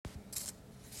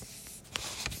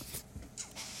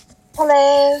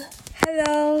Hello.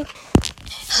 Hello.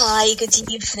 Hi, good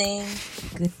evening.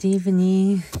 Good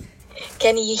evening.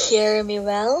 Can you hear me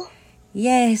well?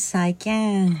 Yes, I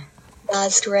can.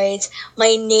 That's great.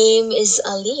 My name is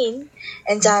Aline,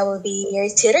 and I will be your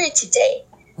tutor today.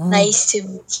 Oh, Nice to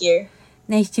meet you.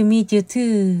 nice to meet you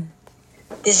too.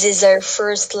 This is our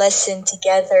first lesson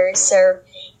together, so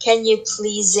can you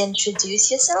please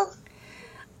introduce yourself?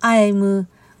 My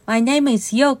name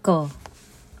is Yoko.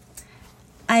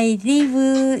 I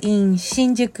live in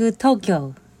Shinjuku,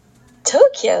 Tokyo.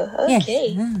 Tokyo,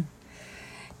 okay.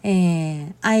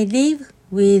 Yes. I live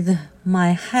with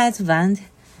my husband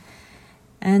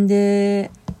and a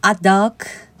dog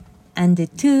and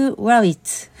 2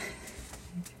 rabbits.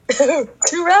 2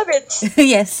 rabbits.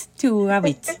 Yes, 2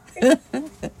 rabbits.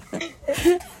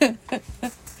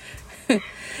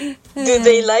 Do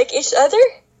they like each other?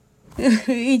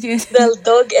 The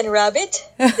dog and rabbit,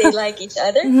 they like each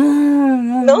other?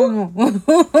 No?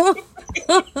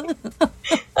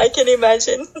 I can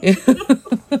imagine.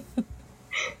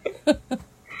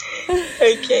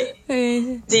 Okay.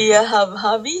 Do you have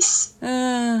hobbies?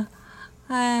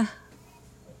 I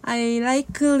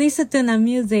like to listen to the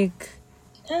music.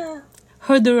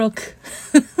 Hard rock.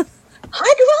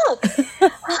 Hard rock?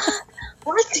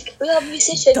 What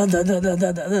musician?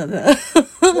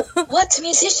 What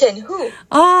musician? Who?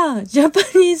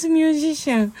 Japanese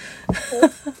musician.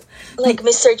 Like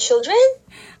Mr. Children?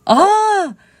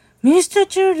 Mr.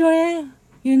 Children,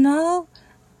 you know?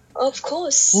 Of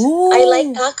course. Ooh. I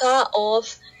like Taka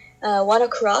of 1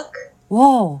 o'clock.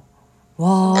 Wow.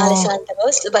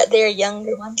 Alessandro's, but they're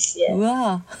younger ones, yeah.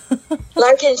 Wow.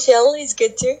 Lark and Shell is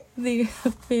good too. They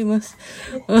are famous.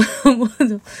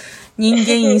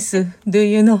 Ningen Isu. Do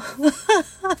you know?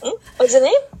 What's the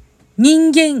name?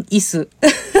 Ningen Isu.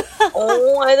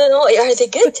 Oh, I don't know. Are they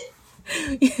good?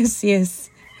 Yes.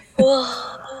 Wow.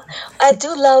 I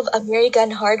do love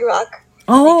American hard rock.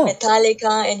 Oh. Like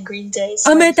Metallica and Green Day.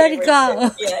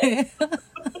 Metallica. Yeah.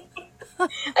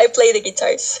 I play the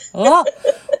guitars.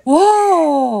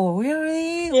 Whoa,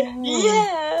 really?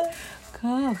 Yeah.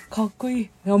 かっこいい.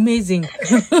 Amazing.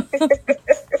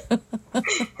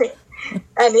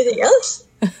 Anything else?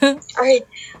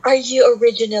 Are you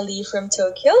originally from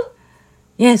Tokyo?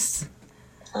 Yes.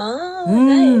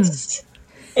 Nice.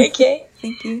 Okay.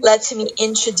 Thank you. Let me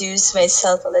introduce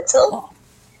myself a little.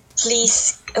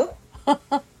 Please.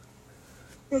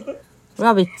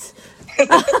 Rabbits.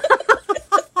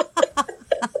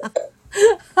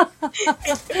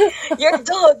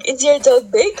 Is your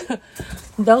dog big?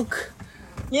 Dog.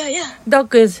 Yeah.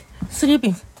 Dog is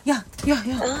sleeping. Yeah.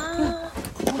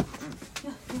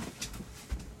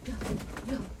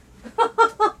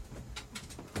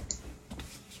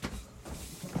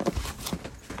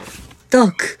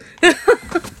 Dog.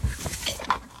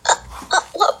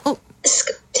 What? Oh.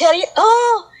 Terrier?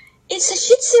 Oh, it's a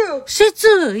Shih Tzu. Shih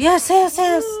Tzu. Yes.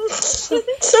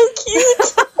 So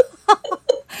cute.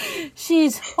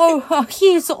 He's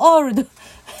old.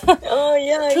 Oh,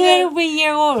 yeah.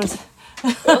 12-year old.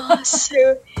 Oh,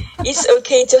 so it's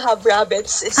okay to have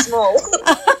rabbits. It's small.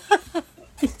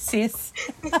 Yes.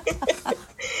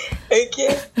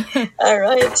 Okay. All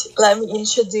right. Let me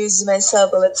introduce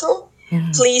myself a little.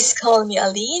 Please call me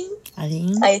Aline.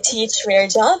 I teach rare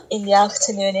job in the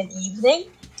afternoon and evening.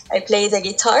 I play the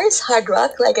guitars, hard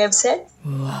rock, like I've said.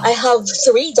 Wow. I have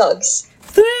 3 dogs.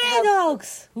 3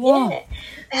 dogs. Wow. Yeah.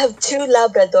 I have 2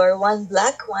 Labrador, 1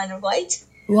 black, 1 white.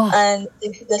 Wow. And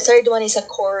the third one is a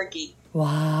Corgi.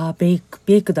 Wow, big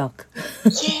dog.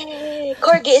 Yay!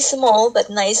 Corgi is small but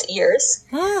nice ears.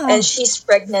 And she's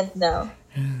pregnant now.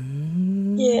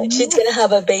 Yeah, she's gonna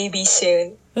have a baby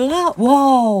soon.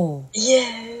 Wow.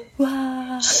 Yeah.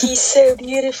 Wow. She's so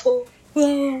beautiful.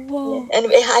 Wow. Yeah. And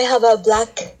I have a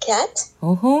black cat.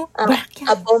 Black cat.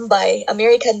 A Bombay,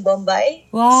 American Bombay.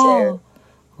 Wow. So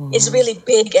it's really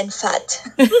big and fat.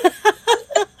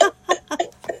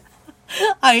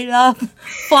 I love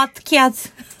fat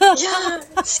cats. Yeah,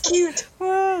 it's cute.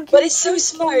 But it's so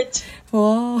smart.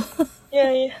 Wow.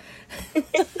 Yeah.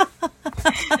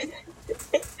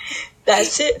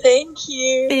 That's it. Thank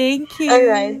you. All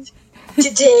right.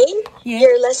 Today,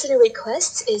 your lesson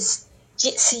request is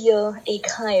Jitsuyo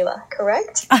Eikaiwa,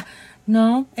 correct?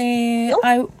 No.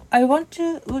 I want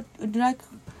to would like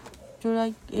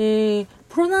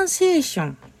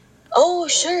pronunciation. Oh,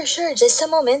 sure. Just a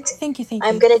moment. Thank you.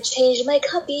 I'm gonna change my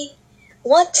copy.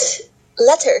 What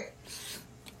letter?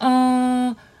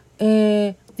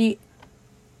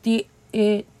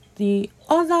 The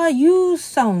other U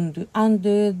sound and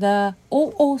the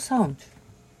OO sound.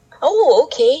 Oh,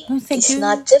 okay. Thank it's you.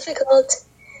 Not difficult.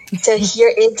 So here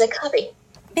is the copy.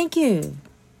 Thank you.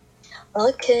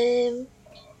 Welcome.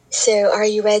 So, are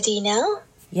you ready now?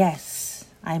 Yes,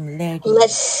 I'm ready.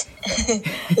 Let's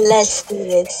do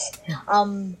this.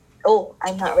 Oh,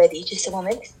 I'm not ready. Just a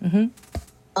moment.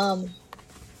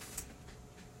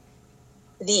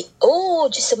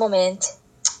 Just a moment.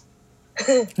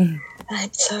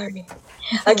 I'm sorry.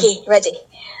 Okay, ready.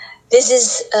 This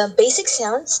is basic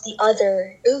sounds, the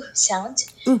other oo sound,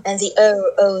 and the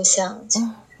o sound.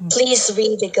 Please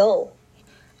read the go.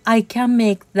 I can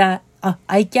make the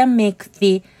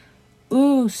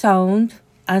oo sound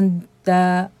and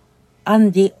the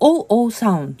o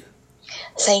sound.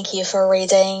 Thank you for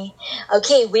reading.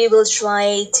 Okay, we will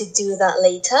try to do that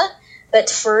later. But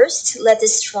first, let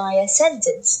us try a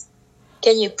sentence.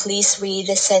 Can you please read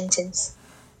the sentence?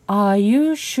 Are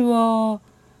you sure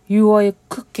you are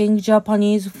cooking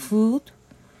Japanese food?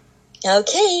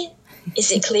 Okay.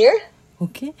 Is it clear?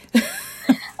 Okay.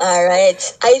 All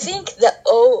right. I think the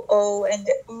o and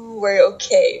the oo were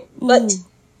okay. But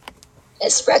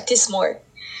let's practice more.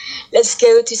 Let's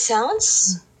go to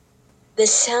sounds. The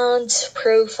sound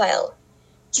profile.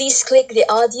 Please click the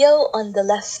audio on the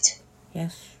left.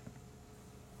 Yes.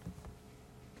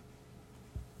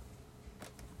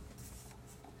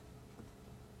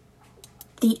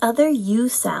 The other U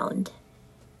sound.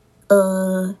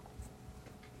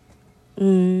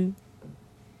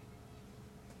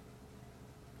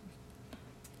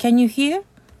 Can you hear?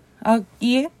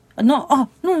 Ear? No.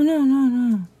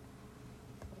 No.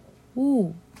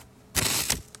 Oh.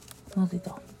 なぜ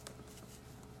だ?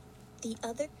 The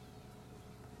other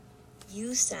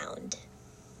U sound.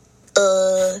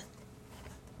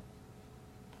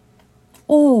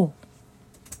 Oh.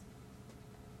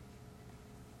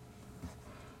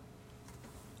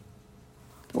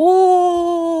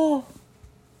 Oh.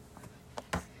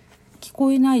 聞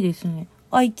こえないですね。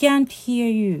I can't hear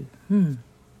you. 開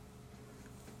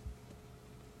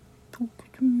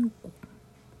けてみようか。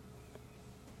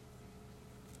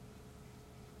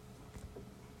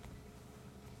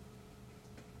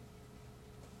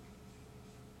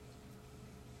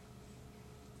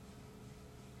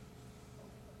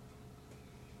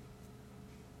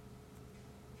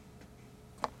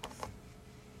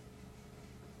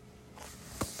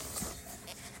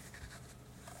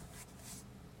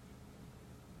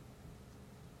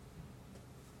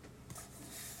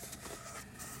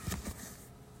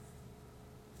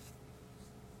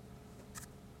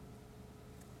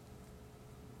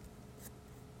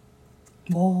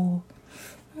な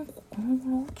んかこの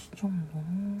ぐらい落ちちゃうんだな。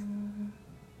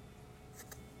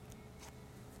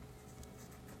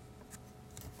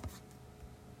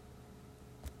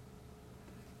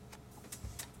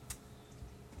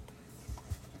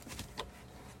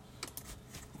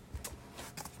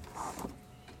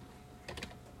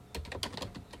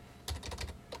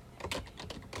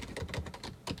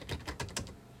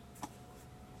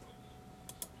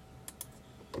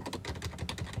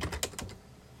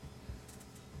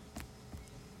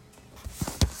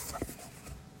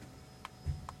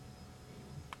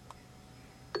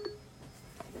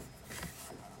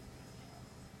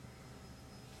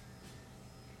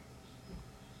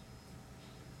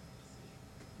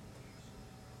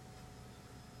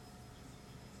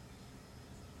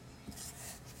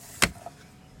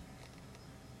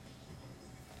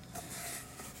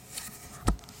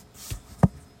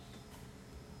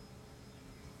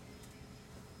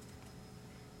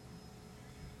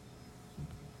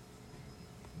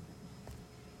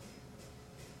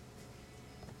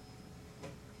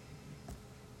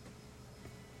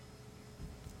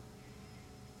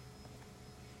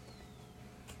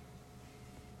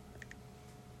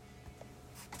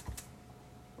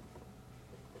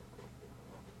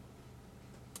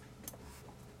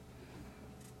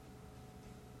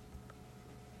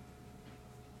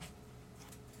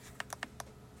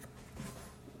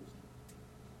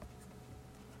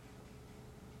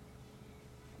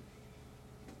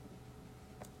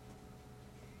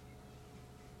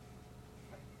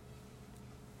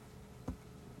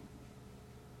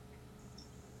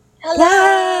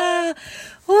Hello.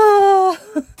 Oh.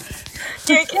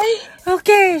 You okay?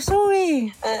 Okay,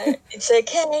 sorry. It's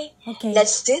okay. Okay.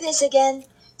 Let's do this again.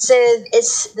 So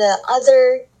it's the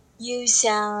other U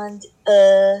sound.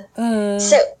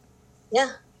 So,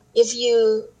 yeah. If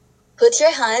you put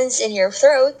your hands in your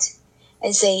throat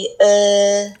and say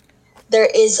there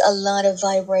is a lot of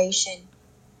vibration.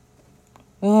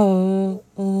 Yeah.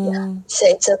 So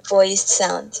it's a voiced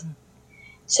sound.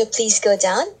 So please go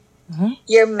down.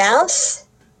 Your mouth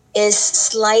is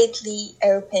slightly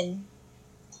open.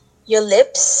 Your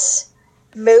lips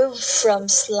move from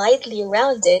slightly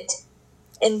rounded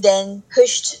and then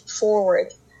pushed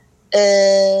forward.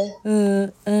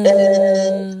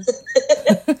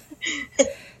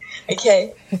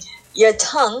 Okay. Your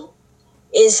tongue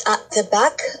is at the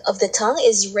back of the tongue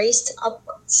is raised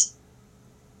upwards.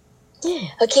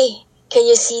 Okay. Can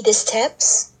you see the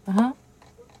steps?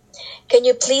 Can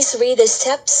you please read the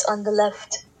steps on the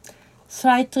left?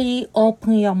 Slightly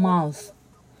open your mouth.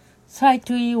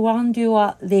 Slightly round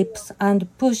your lips and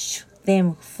push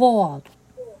them forward.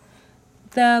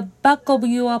 The back of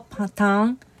your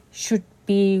tongue should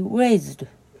be raised.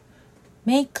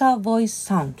 Make a voice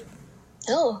sound.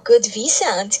 Oh, good V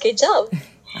sound. Good job.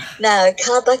 Now,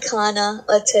 katakana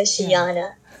or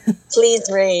Toshiana. Please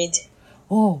read.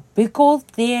 Oh, because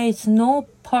there is no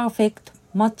perfect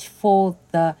match for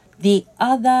the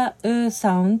other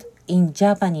sound in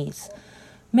Japanese.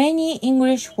 Many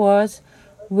English words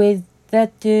with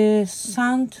that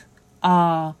sound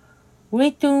are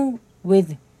written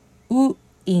with u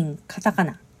in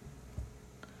katakana.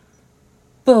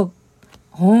 Book,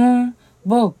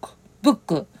 book,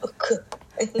 book.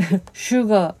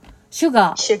 Sugar.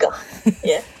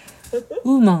 Yeah.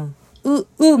 Woman.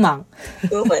 Woman.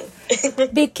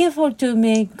 Be careful to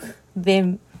make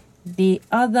them the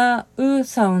other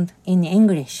sound in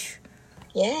English.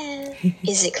 Yeah.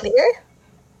 Is it clear?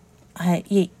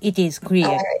 It is clear.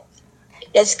 All right.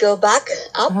 Let's go back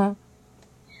up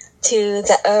to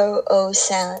the O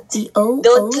sound. The O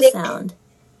sound.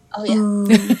 Oh, yeah.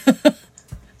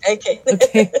 Okay.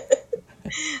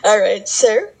 All right.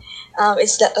 So,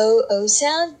 it's the O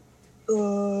sound.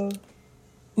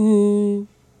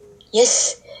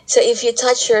 Yes. So if you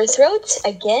touch your throat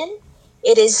again,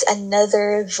 it is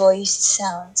another voiced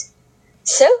sound.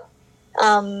 So,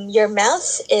 your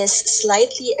mouth is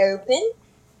slightly open.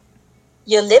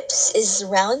 Your lips is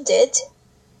rounded,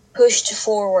 pushed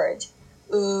forward.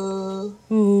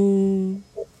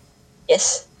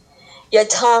 Yes. Your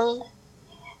tongue,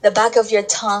 the back of your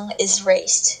tongue is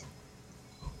raised.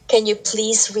 Can you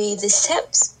please read the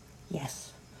steps?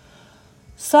 Yes.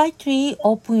 Slightly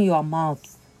open your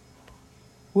mouth.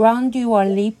 Round your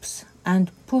lips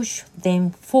and push them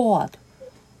forward.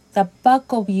 The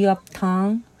back of your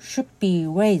tongue should be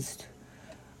raised.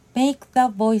 Make the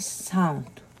voice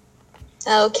sound.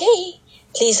 Okay.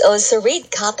 Please also read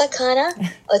katakana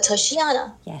or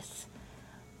Toshiana. Yes.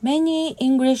 Many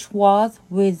English words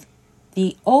with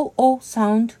the OO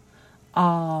sound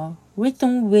are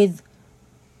written with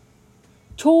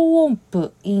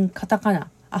초음프 in katakana.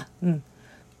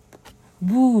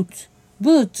 Boots,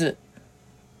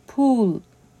 pool,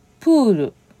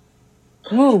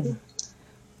 room.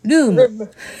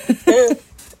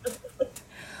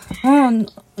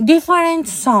 Different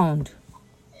sound.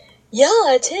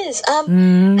 Yeah, it is.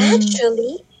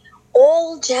 Actually,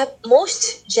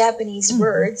 most Japanese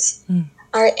words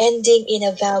are ending in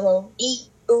a vowel I,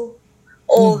 U.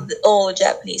 All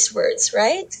Japanese words,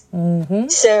 right?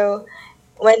 So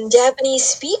when Japanese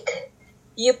speak,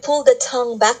 you pull the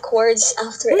tongue backwards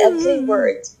after every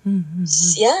word.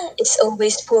 Yeah, it's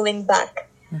always pulling back.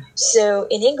 So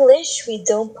in English, we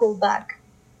don't pull back.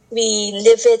 We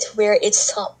leave it where it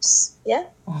stops. Yeah?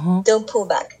 Don't pull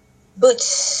back.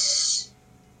 Boots.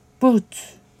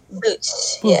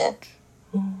 Yeah.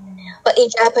 But in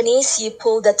Japanese, you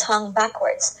pull the tongue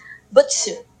backwards.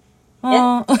 Butsu.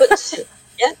 Yeah? Butsu.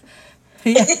 Yeah?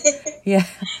 Yeah.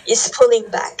 It's pulling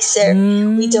back, so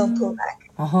we don't pull back.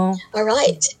 All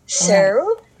right.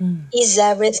 So, is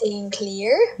everything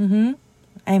clear?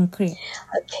 I'm clear.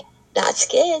 Okay, that's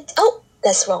good. Oh,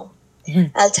 that's wrong.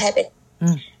 I'll type it.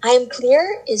 I'm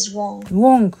clear is wrong.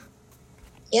 Wrong.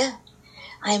 Yeah,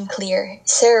 I'm clear.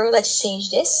 So, let's change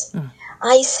this.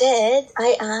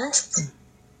 I asked,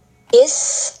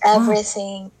 is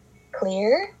everything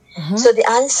clear? So, the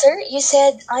answer, you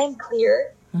said, I'm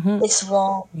clear. It's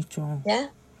wrong. It's wrong. Yeah.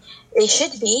 It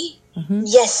should be,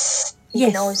 yes. You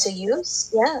can also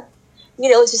use, You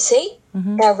can also say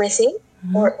everything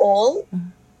or all.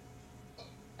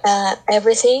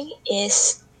 Everything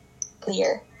is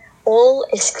clear. All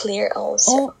is clear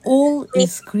also. All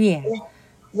is clear.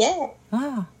 Yeah.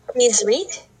 Please read.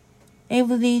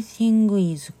 Everything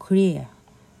is clear.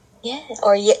 Yeah.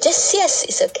 Or just yes,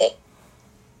 it's okay.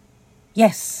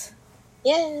 Yes.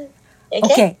 Yeah.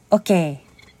 Okay.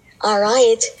 All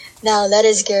right. Now let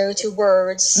us go to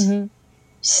words.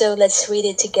 So let's read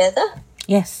it together.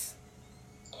 Yes.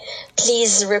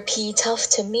 Please repeat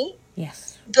after me.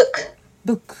 Yes. Book.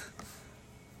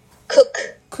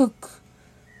 Cook.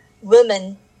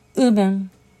 Woman.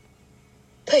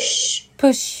 Push.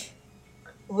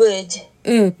 Wood.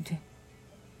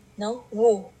 No.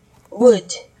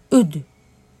 Wood.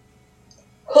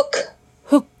 Hook.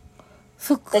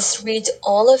 Let's read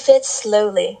all of it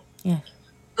slowly. Yes.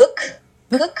 Book.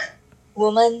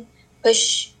 woman,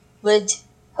 push, wood,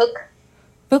 hook.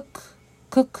 Book,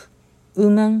 cook,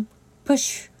 woman,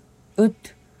 push, wood,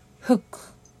 hook.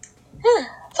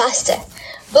 Faster.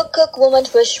 Book, cook, woman,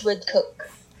 push, wood, cook.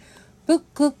 Book,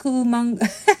 cook, woman.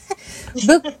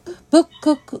 book,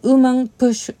 cook, woman,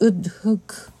 push, wood,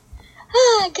 hook.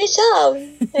 Good job.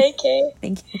 Okay.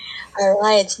 Thank you. All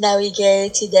right. Now we go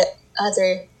to the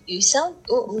other U sound.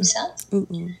 Ooh sound.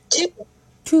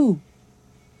 Two.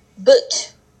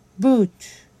 Boot.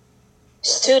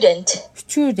 Student.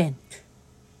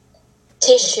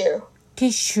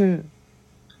 Tissue.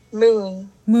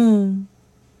 Moon.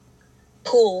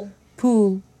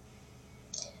 Pool.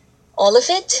 All of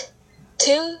it.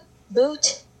 Two,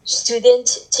 boot, student,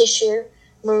 tissue,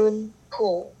 moon,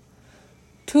 pool.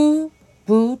 Two,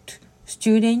 boot,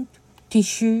 student,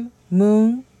 tissue,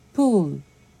 moon, pool.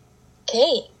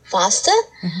 Okay, faster.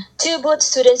 Two, boot,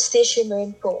 student, tissue,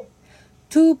 moon, pool.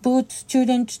 Two, boot,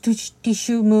 student,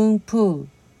 tissue, moon, pool.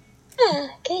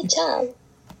 Good job.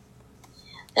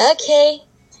 Okay,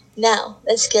 now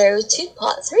let's go to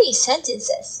part 3,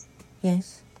 sentences.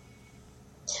 Yes.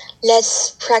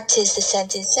 Let's practice the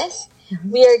sentences.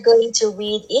 We are going to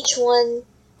read each one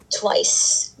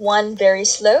twice. One very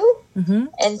slow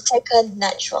and second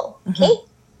natural. Okay?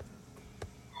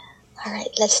 All right,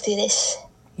 let's do this.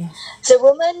 Yes. The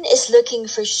woman is looking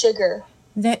for sugar.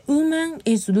 The woman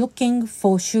is looking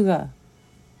for sugar.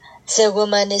 The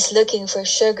woman is looking for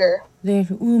sugar. The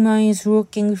woman is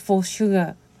looking for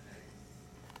sugar.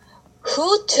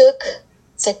 Who took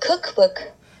the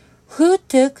cookbook? Who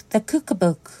took the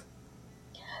cookbook?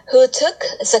 Who took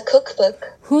the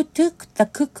cookbook? Who took the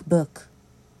cookbook?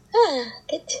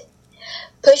 Good.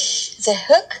 Push the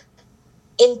hook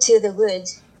into the wood.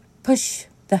 Push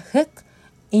the hook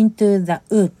into the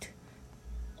wood.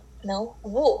 No,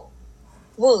 wood.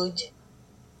 Wood.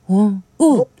 No.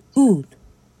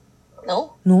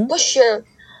 Push your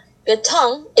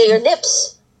tongue, your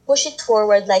lips. Push it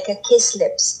forward like a kiss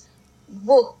lips.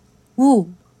 Woo.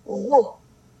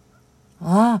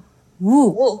 Ah,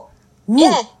 woo.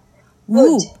 Yeah.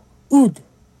 Wood. Wood.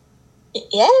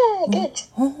 Yeah, good.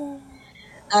 All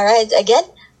right, again.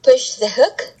 Push the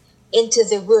hook into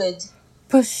the wood.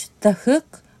 Push the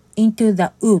hook into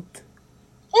the wood.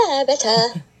 Yeah,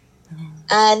 better.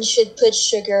 Anne should put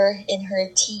sugar in her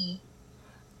tea.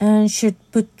 Anne should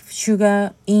put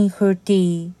sugar in her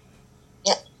tea.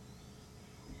 Yeah.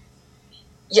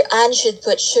 Your Anne should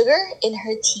put sugar in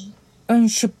her tea. Anne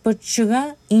should put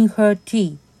sugar in her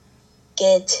tea.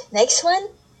 Good. Next one.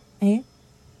 Eh?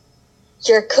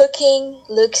 Your cooking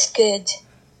looks good.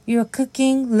 Your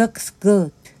cooking looks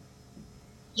good.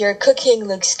 Your cooking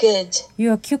looks good.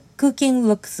 Your cooking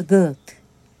looks good.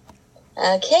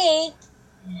 Okay.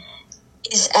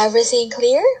 Is everything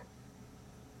clear?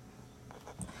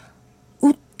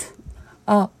 Wood.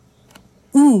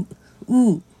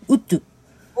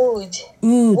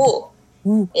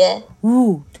 Wood. Yeah.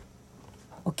 Wood.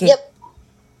 Okay. Yep.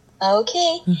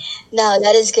 Okay. Now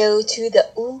let us go to the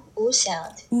oo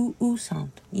sound. Oo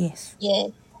sound. Yes. Yeah.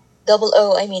 Double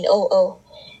O, I mean O.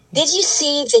 Did you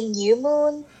see the new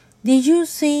moon? Did you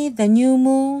see the new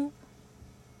moon?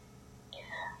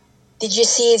 Did you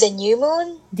see the new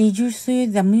moon? Did you see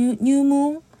the new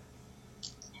moon?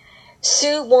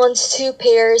 Sue wants 2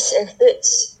 pairs of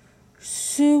boots.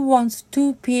 Sue wants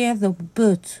 2 pairs of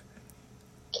boots.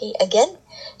 Okay, again.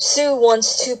 Sue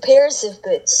wants 2 pairs of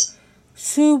boots.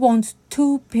 Sue wants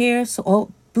 2 pairs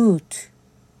of boots.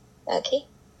 Okay.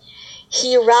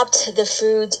 He wrapped the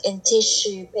food in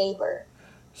tissue paper.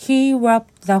 He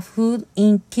wrapped the food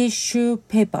in tissue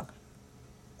paper.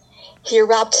 He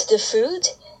wrapped the food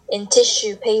in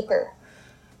tissue paper.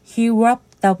 He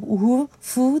wrapped the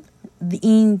food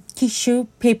in tissue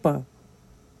paper.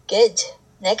 Good.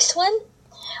 Next one.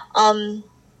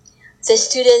 The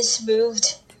students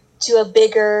moved to a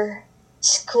bigger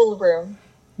schoolroom.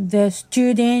 The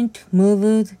student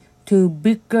moved to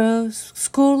bigger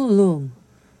schoolroom.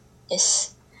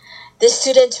 Yes. The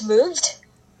student moved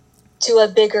to a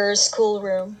bigger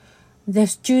schoolroom. The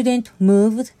student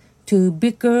moved to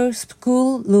bigger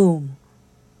schoolroom.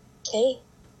 Okay.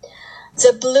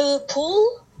 The blue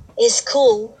pool is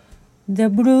cool. The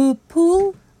blue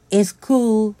pool is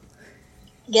cool.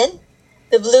 Again.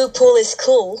 The blue pool is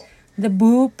cool. The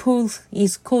blue pool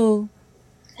is cool.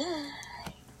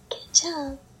 Good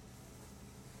job.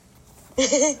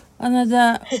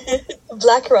 Another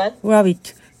Black one.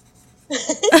 rabbit.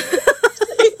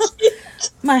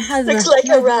 My husband, Looks like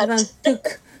a rat.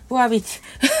 took rabbit.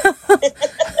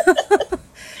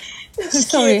 It's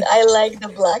Sorry. cute. I like the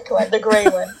black one, the gray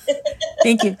one.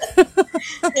 Thank you.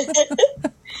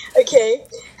 Okay.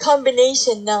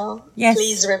 combination now. Yes.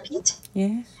 Please repeat.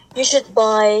 Yes. You should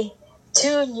buy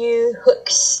 2 new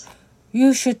hooks.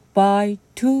 You should buy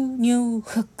 2 new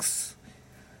hooks.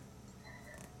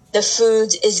 The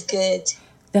food is good.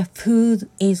 The food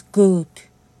is good.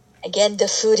 Again, the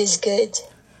food is good.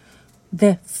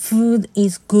 The food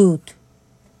is good.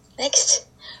 Next,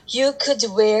 you could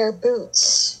wear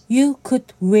boots. You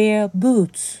could wear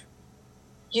boots.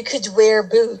 You could wear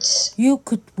boots. You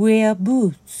could wear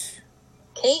boots.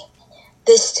 Okay.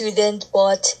 The student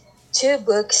bought 2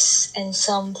 books and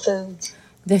some food.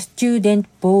 The student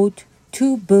bought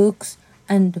 2 books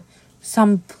and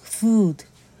some food.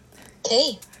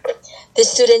 Okay. The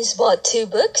students bought 2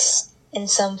 books and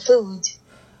some food.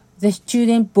 The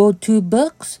student bought 2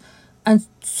 books and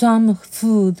some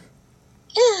food.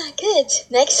 Yeah, good.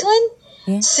 Next one.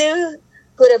 Yeah. Sue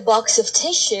put a box of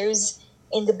tissues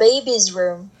in the baby's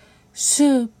room.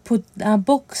 Sue put a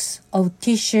box of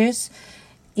tissues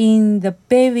in the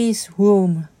baby's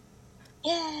room.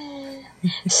 Yeah.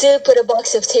 Sue put a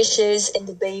box of tissues in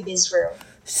the baby's room.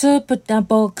 Sue put a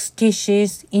box of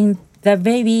tissues in the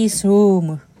baby's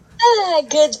room. Ah,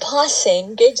 good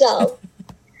pausing. Good job.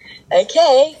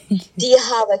 Okay. Do you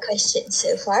have a question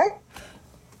so far?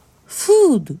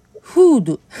 Food.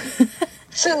 Food.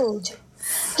 Food.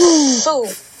 Food. Food.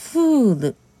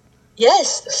 Food.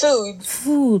 Yes, food.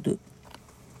 Food.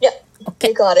 Yeah, Okay.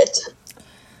 I got it.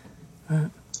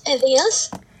 Anything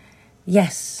else?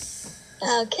 Yes.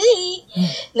 Okay.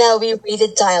 Now we read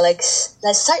the dialects.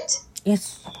 Let's start.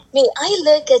 Yes. May I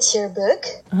look at your book?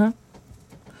 Uh-huh.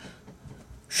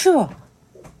 Sure.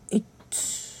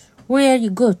 It's very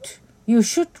good. You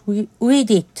should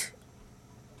read it.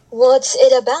 What's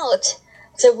it about?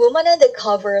 The woman on the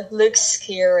cover looks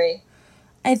scary.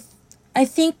 I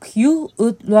think you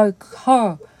would like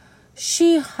her.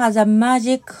 She has a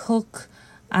magic hook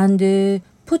and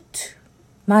put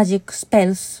magic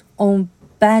spells on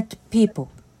bad people.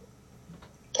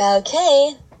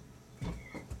 Okay.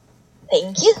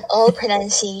 Thank you. All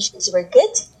pronunciations were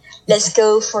good. Let's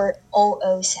go for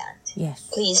OO sound. Yes.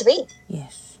 Please read.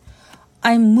 Yes.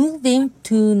 I'm moving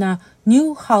to a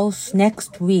new house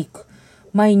next week.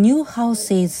 My new house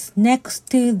is next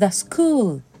to the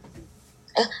school.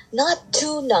 Not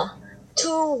tuna.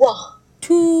 Tuwa.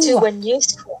 To a new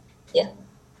school. Yeah.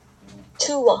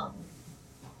 Tuwa.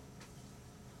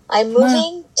 I'm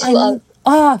moving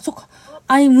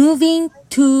I'm moving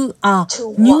to a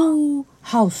To new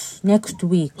house next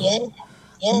week. Yeah.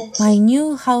 Yes. My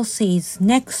new house is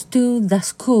next to the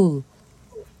school.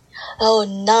 Oh,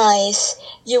 nice.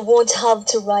 You won't have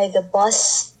to ride the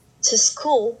bus to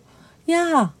school.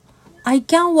 Yeah, I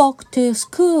can walk to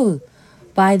school.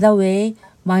 By the way,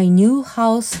 my new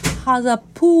house has a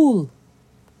pool.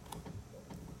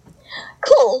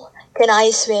 Cool. Can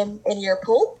I swim in your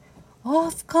pool?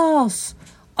 Of course.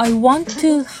 I want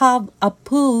to have a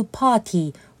pool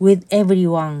party with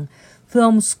everyone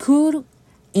from school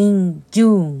in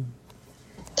June.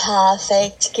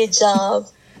 Perfect. Good job.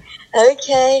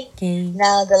 Okay. Okay.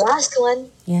 Now the last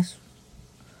one. Yes.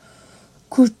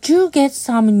 Could you get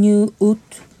some new wood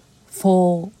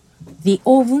for the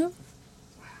oven?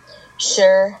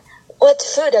 Sure. What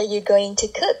food are you going to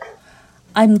cook?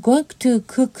 I'm going to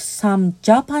cook some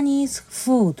Japanese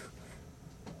food.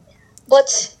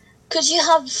 But you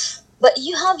have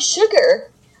sugar.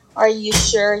 Are you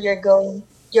sure you're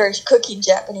cooking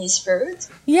Japanese food?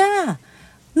 Yeah,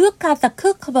 look at the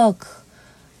cookbook.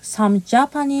 Some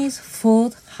Japanese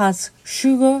food has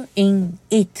sugar in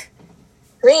it.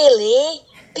 Really?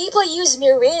 People use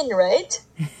mirin, right?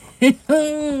 Do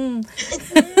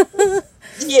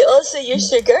you also use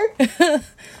sugar?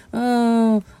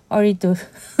 A little.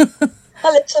 A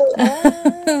little.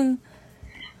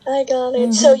 I got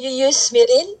it. So you use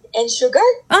mirin and sugar?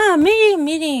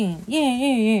 mirin.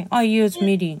 Yeah. I use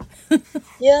mirin.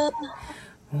 Yeah.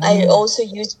 I also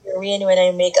use mirin when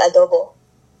I make adobo.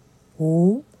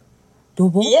 Oh,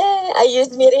 adobo? Yeah, I use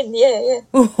mirin. Yeah.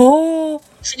 Oh.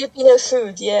 Filipino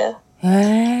food, yeah.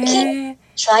 Okay,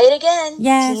 try it again.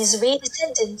 Yes. Please read the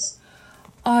sentence.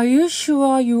 Are you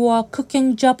sure you are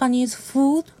cooking Japanese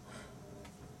food?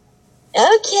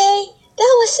 Okay,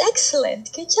 that was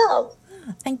excellent. Good job.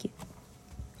 Thank you.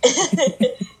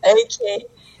 Okay,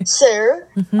 so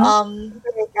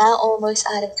we're now almost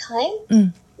out of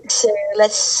time. So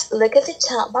let's look at the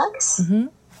chat box.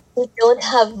 We don't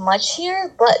have much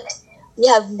here, but we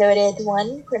have noted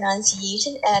one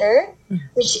pronunciation error,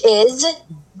 which is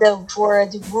the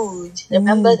word wood.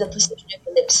 Remember the position of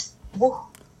the lips.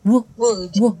 Wood.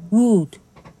 Wood.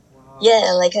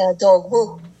 Yeah, like a dog.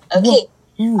 Woo. Okay.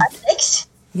 Next,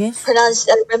 Yes.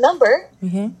 remember,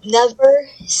 Mm-hmm. never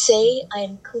say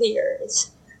I'm clear.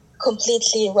 It's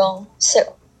completely wrong.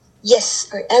 So, yes,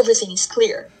 or everything is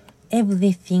clear.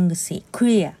 Everything's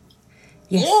clear.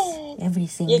 Yes, yeah.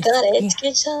 Everything you is got it. clear.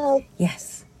 Good job.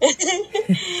 Yes.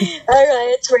 All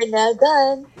right, we're now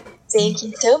done. Thank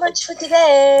you so much for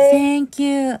today. Thank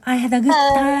you. I had a good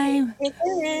time. Me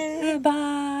too.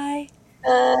 Bye.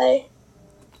 Bye.